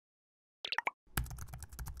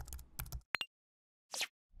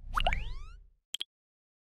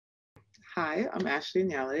Hi, I'm Ashley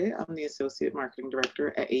Nyale. I'm the Associate Marketing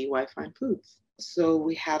Director at AEY Fine Foods. So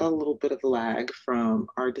we had a little bit of lag from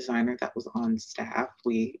our designer that was on staff.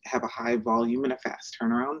 We have a high volume and a fast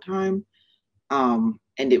turnaround time.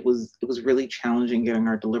 And it was really challenging getting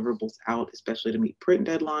our deliverables out, especially to meet print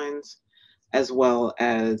deadlines, as well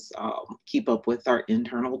as keep up with our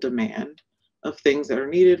internal demand of things that are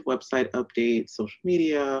needed, website updates, social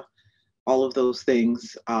media, all of those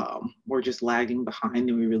things were just lagging behind,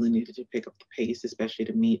 and we really needed to pick up the pace, especially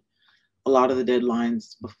to meet a lot of the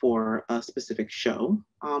deadlines before a specific show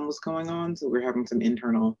was going on. So we are having some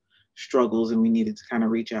internal struggles, and we needed to kind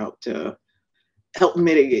of reach out to help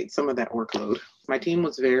mitigate some of that workload. My team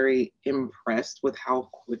was very impressed with how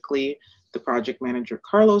quickly the project manager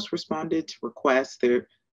Carlos responded to requests. They're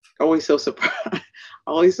always so surprised,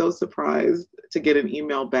 always so surprised to get an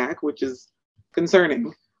email back, which is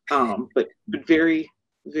concerning, but very,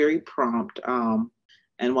 very prompt.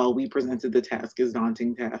 And while we presented the task as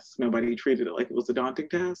daunting tasks, nobody treated it like it was a daunting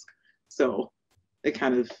task. So it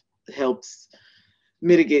kind of helps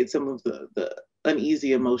mitigate some of the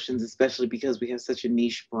uneasy emotions, especially because we have such a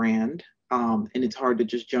niche brand. And it's hard to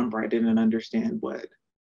just jump right in and understand what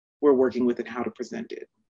we're working with and how to present it.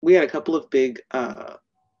 We had a couple of big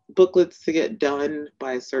booklets to get done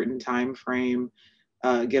by a certain time frame,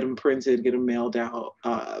 get them printed, get them mailed out,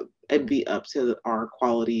 and be up to our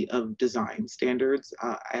quality of design standards.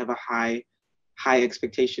 I have a high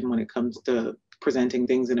expectation when it comes to presenting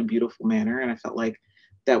things in a beautiful manner, and I felt like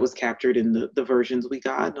that was captured in the versions we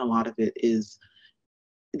got. And a lot of it is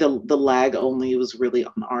the lag only was really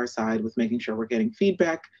on our side with making sure we're getting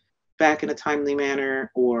feedback back in a timely manner,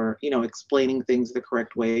 or explaining things the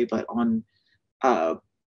correct way. But on uh,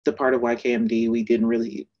 the part of YKMD, we didn't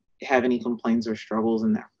really have any complaints or struggles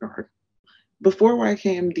in that regard. Before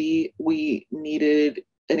YKMD, we needed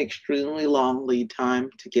an extremely long lead time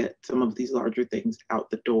to get some of these larger things out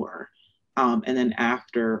the door. And then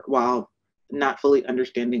after, while not fully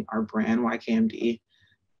understanding our brand, YKMD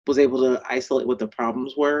was able to isolate what the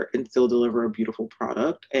problems were and still deliver a beautiful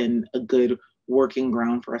product and a good working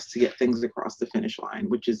ground for us to get things across the finish line,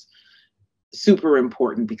 which is super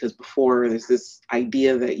important, because before, there's this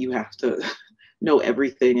idea that you have to know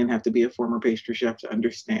everything and have to be a former pastry chef to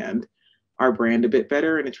understand our brand a bit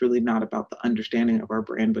better. And it's really not about the understanding of our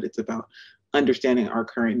brand, but it's about understanding our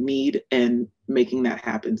current need and making that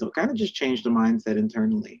happen. So it kind of just changed the mindset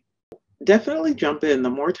internally. Definitely jump in. The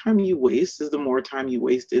more time you waste is the more time you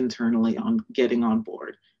waste internally on getting on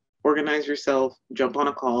board. Organize yourself, jump on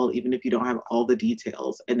a call, even if you don't have all the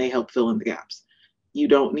details, and they help fill in the gaps. You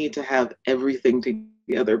don't need to have everything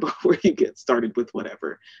together before you get started with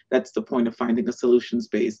whatever. That's the point of finding a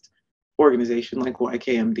solutions-based organization like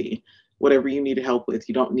YKMD. Whatever you need help with,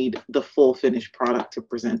 you don't need the full finished product to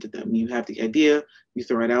present to them. You have the idea, you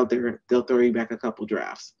throw it out there, they'll throw you back a couple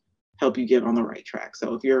drafts, help you get on the right track.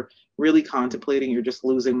 So if you're really contemplating, you're just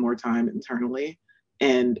losing more time internally,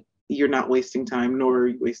 and you're not wasting time, nor are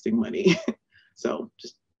you wasting money. So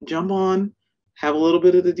just jump on, have a little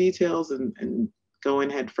bit of the details, and go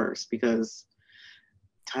in head first, because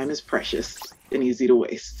time is precious and easy to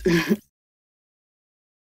waste.